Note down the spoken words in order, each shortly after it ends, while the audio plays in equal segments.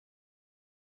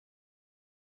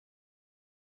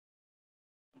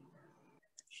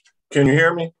Can you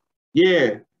hear me?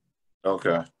 Yeah.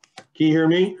 Okay. Can you hear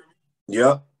me?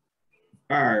 Yep.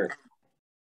 All right.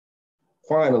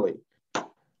 Finally.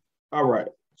 All right.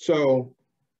 So,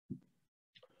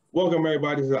 welcome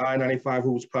everybody to the I-95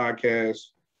 Hoops podcast.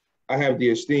 I have the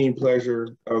esteemed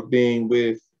pleasure of being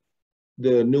with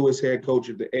the newest head coach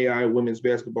of the AI women's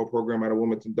basketball program out of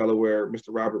Wilmington, Delaware, Mr.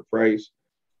 Robert Price.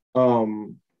 How's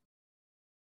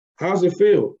it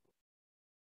feel?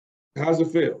 How's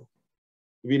it feel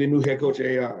to be the new head coach of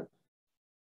AI?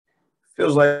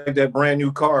 Feels like that brand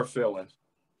new car feeling.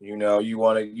 You know, you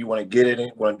want to get it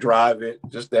in, want to drive it,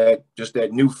 just that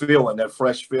new feeling, that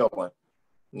fresh feeling.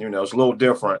 You know, it's a little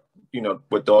different,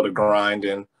 with all the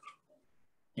grinding,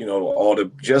 all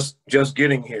the just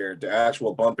getting here, the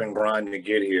actual bump and grind to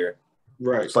get here.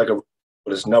 Right. It's but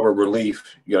it's never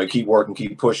relief. You got to keep working,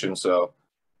 keep pushing. So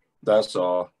that's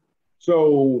all.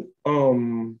 So,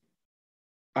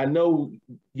 I know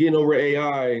getting over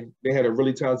AI, they had a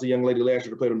really talented young lady last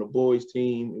year that played on the boys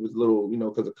team. It was a little,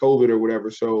 because of COVID or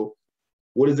whatever. So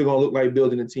what is it going to look like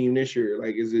building a team this year?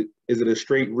 Like, is it a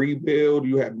straight rebuild?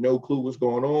 You have no clue what's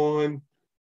going on?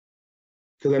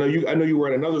 Because I know you were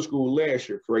at another school last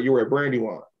year, correct? You were at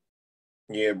Brandywine.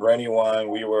 Yeah, Brandywine.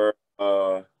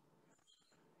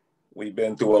 We've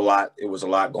been through a lot. It was a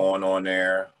lot going on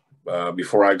there.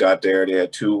 Before I got there, they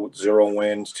had 0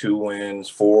 wins, 2 wins,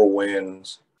 4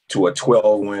 wins, to a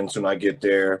 12 wins when I get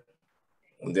there.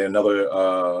 And then another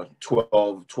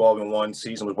 12-1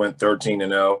 season. We went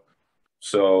 13-0.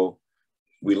 So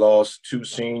we lost 2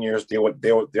 seniors.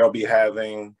 They'll be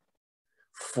having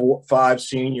 5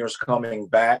 seniors coming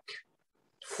back.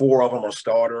 4 of them are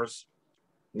starters.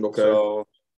 Okay. So,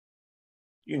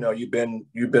 you've been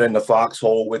in the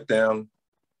foxhole with them.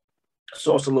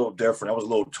 So it's a little different. I was a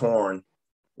little torn,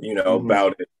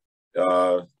 about it.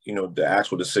 The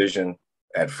actual decision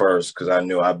at first, because I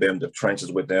knew I've been in the trenches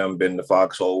with them, been in the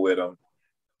foxhole with them.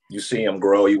 You see them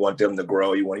grow, you want them to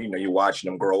grow. You're watching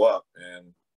them grow up,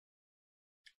 and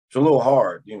it's a little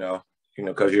hard,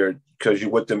 because you're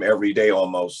with them every day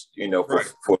almost,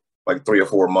 for like 3 or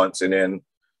 4 months, and then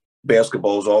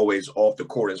basketball is always off the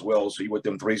court as well. So you're with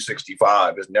them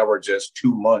 365. It's never just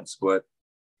 2 months, but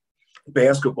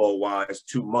basketball wise,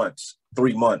 2 months,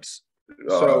 3 months.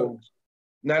 So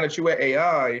now that you're at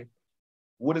AI,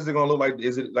 what is it going to look like?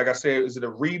 Is it, like I said, is it a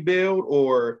rebuild,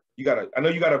 or I know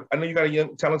you got a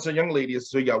young, talented young lady,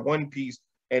 so you got one piece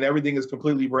and everything is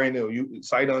completely brand new. You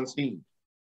sight unseen.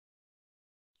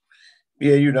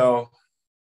 Yeah,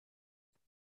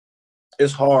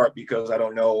 it's hard because I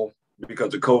don't know,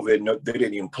 because of COVID, they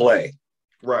didn't even play.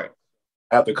 Right.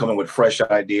 I have to come in with fresh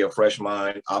idea, fresh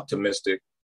mind, optimistic.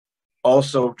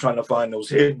 Also trying to find those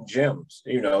hidden gems,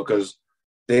 because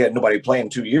they had nobody playing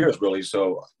 2 years really.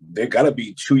 So there got to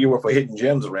be 2 years worth of hidden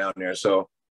gems around there. So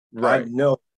right. I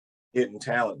know hidden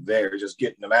talent there, just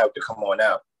getting them out to come on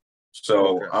out.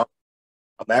 So okay.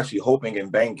 I'm actually hoping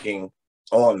and banking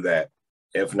on that.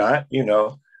 If not,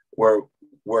 we're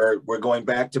going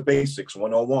back to basics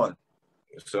 101.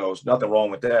 So there's nothing wrong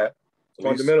with that.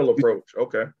 Fundamental approach.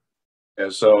 Okay.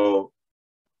 And so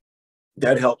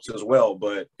that helps as well.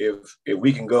 But if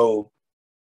we can go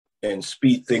and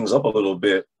speed things up a little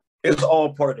bit, it's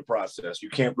all part of the process. You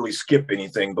can't really skip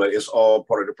anything, but it's all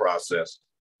part of the process.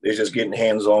 It's just getting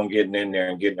hands-on, getting in there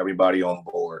and getting everybody on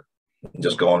board and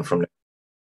just going from there.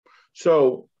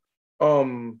 So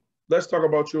let's talk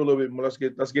about you a little bit more. Let's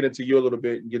get into you a little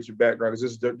bit and get your background,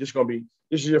 because this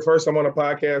is your first time on a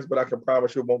podcast, but I can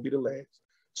promise you it won't be the last.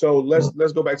 So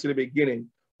let's go back to the beginning.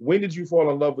 When did you fall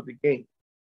in love with the game?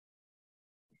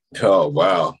 Oh,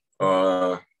 wow.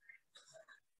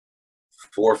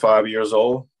 4 or 5 years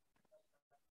old.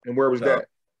 And where was that?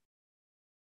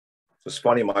 It's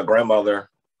funny. My grandmother,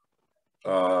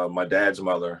 my dad's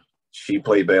mother, she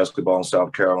played basketball in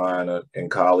South Carolina, in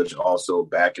college, also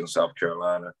back in South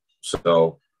Carolina.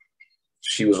 So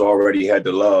she was already had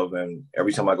the love. And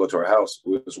every time I go to her house,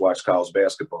 we just watch college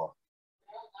basketball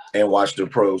and watch the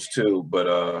pros too.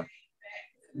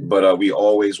 But we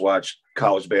always watch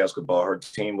college basketball. Her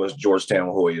team was Georgetown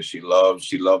Hoyas. She loved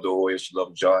the Hoyas. She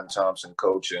loved John Thompson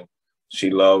coaching. She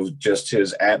loved just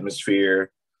his atmosphere,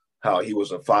 how he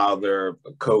was a father,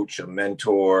 a coach, a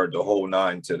mentor, the whole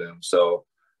nine to them. So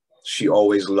she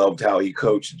always loved how he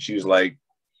coached. And she was like,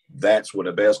 that's what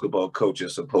a basketball coach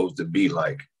is supposed to be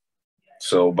like.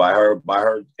 So by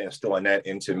her instilling that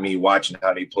into me, watching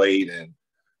how they played, and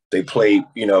they played,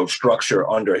 structure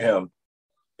under him.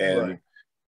 And right.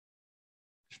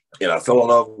 I fell in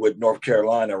love with North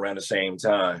Carolina around the same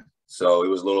time. So it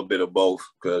was a little bit of both,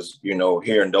 because,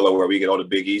 here in Delaware, we get all the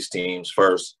Big East teams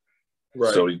first.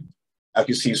 Right. So I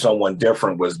could see someone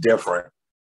different was different.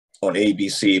 on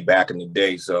ABC back in the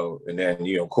day. So, and then,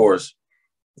 of course,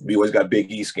 we always got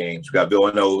Big East games. We got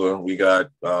Villanova, we got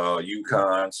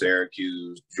UConn,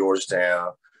 Syracuse,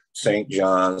 Georgetown, St.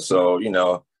 John's. So,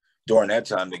 during that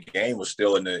time, the game was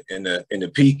still in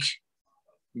the peak.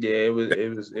 Yeah,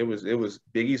 it was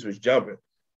Big East was jumping.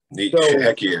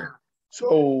 Heck yeah.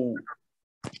 So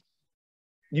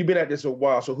you've been at this a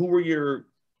while. So who were your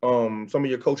some of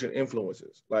your coaching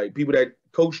influences? Like people that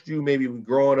coached you maybe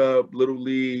growing up, little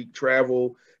league,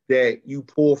 travel, that you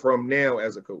pull from now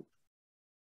as a coach?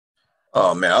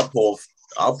 Oh man, I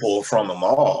pull from them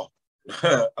all.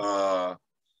 I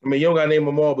mean, you don't gotta name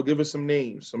them all, but give us some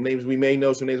names. Some names we may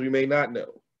know, some names we may not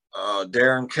know.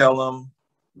 Darren Kellum,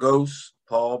 Ghost,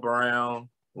 Paul Brown,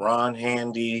 Ron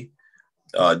Handy,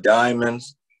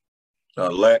 Diamonds,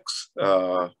 Lex.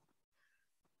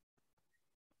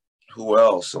 Who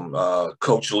else?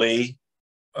 Coach Lee.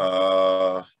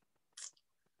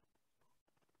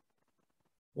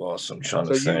 Well, I'm trying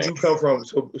to think.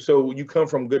 So you come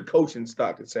from good coaching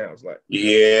stock. It sounds like.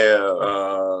 Yeah,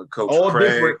 Coach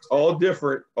Craig. All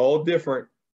different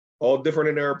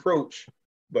in their approach,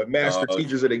 but master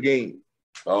teachers of the game.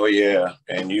 Oh yeah,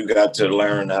 and you got to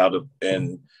learn how to.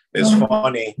 And it's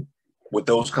funny with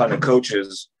those kind of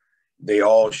coaches, they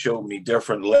all showed me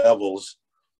different levels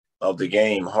of the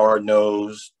game: hard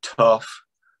nosed, tough,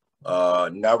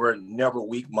 never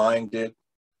weak minded.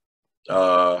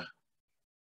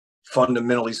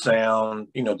 Fundamentally sound,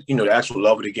 the actual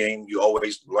love of the game. You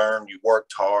always learn. You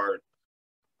worked hard.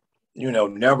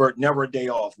 Never a day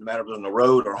off, no matter if it was on the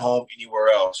road or home, anywhere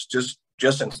else. Just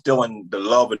instilling the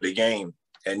love of the game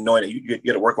and knowing that you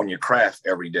got to work on your craft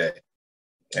every day.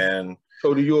 And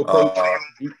so, do you approach?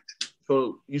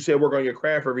 So you said work on your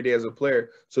craft every day as a player.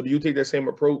 So do you take that same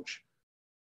approach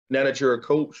now that you're a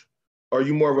coach? Are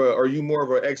you more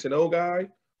of an X and O guy,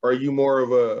 or are you more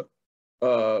of a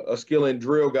skill and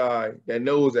drill guy that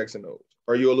knows X and O's?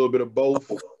 Are you a little bit of both?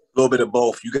 A little bit of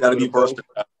both. You got to be versatile.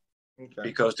 Okay.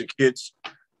 Because the kids,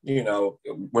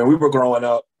 when we were growing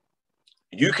up,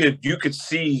 you could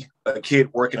see a kid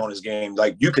working on his game.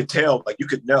 Like you could tell, like you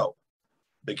could know.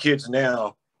 The kids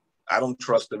now, I don't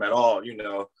trust them at all.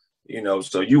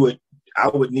 So I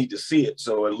would need to see it.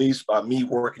 So at least by me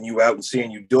working you out and seeing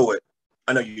you do it,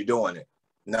 I know you're doing it.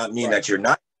 Not mean that you're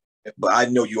not, but I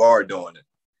know you are doing it.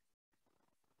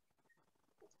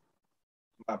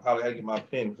 I probably had to get my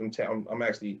pen. I'm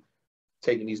actually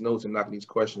taking these notes and knocking these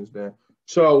questions down.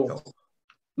 So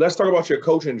let's talk about your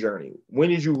coaching journey. When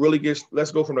did you really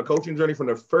let's go from the coaching journey from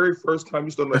the very first time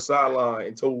you stood on the sideline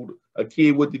and told a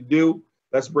kid what to do.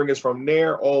 Let's bring us from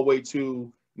there all the way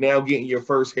to now getting your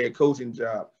first head coaching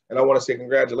job. And I want to say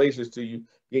congratulations to you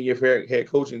getting your head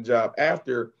coaching job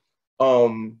after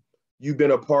you've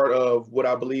been a part of what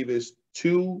I believe is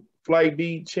 2 Flight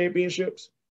B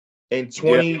championships and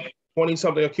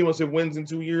 20-something cumulative wins in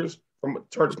 2 years from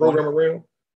turn the program around.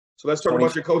 So let's talk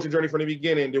about your coaching journey from the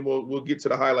beginning, then we'll get to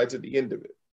the highlights at the end of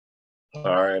it. All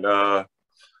right.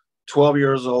 12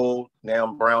 years old, now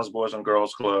I'm Browns Boys and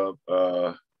Girls Club.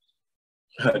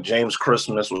 James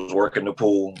Christmas was working the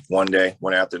pool one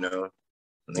afternoon.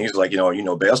 And he's like,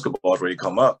 basketball is ready to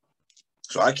come up.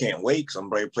 So I can't wait because I'm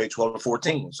ready to play 12 to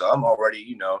 14. So I'm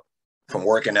already, from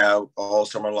working out all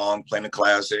summer long, playing the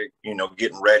classic,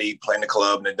 getting ready, playing the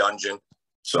club in the dungeon.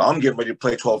 So I'm getting ready to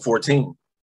play 12-14.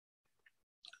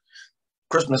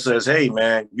 Christmas says, hey,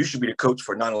 man, you should be the coach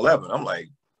for 9/11. I'm like,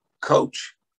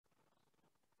 coach?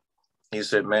 He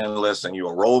said, man, listen,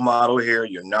 you're a role model here.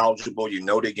 You're knowledgeable. You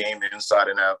know the game inside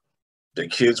and out. The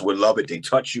kids would love it. They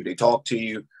touch you. They talk to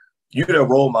you. You're the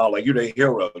role model. Like you're the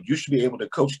hero. You should be able to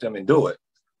coach them and do it.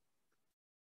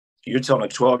 You're telling a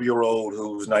 12-year-old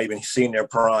who's not even seen their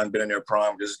prime, been in their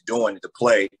prime, just doing it to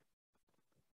play.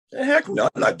 Heck no,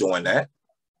 I'm not doing that.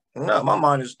 No, my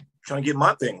mind is trying to get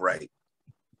my thing right.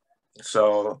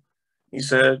 So he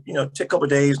said, take a couple of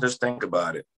days, just think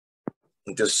about it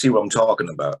and just see what I'm talking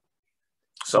about.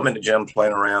 So I'm in the gym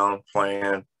playing around,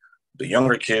 playing. The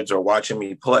younger kids are watching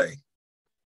me play.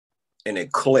 And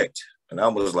it clicked. And I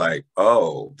was like,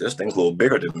 oh, this thing's a little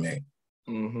bigger than me.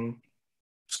 Mm-hmm.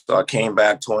 So I came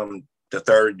back to him the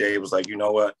third day, was like, you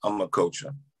know what? I'm going to coach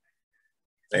him.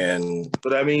 And so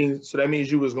that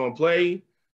means you was going to play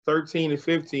 13 and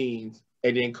 15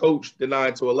 and then coach the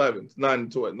 9 to 11. 9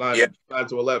 to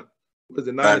 11. Was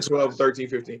it 9 to 12, 13,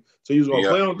 15? So you was going to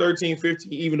play on 13,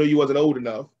 15, even though you wasn't old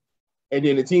enough. And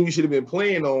then the team you should have been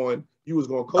playing on, you was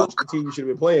going to coach the team you should have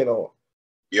been playing on.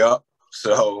 Yep.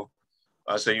 So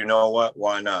I said, you know what?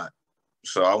 Why not?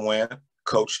 So I went,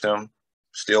 coached them,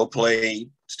 still played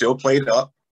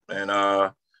up.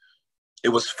 And it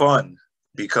was fun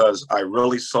because I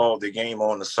really saw the game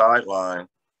on the sideline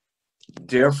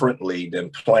differently than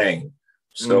playing.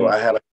 So I had a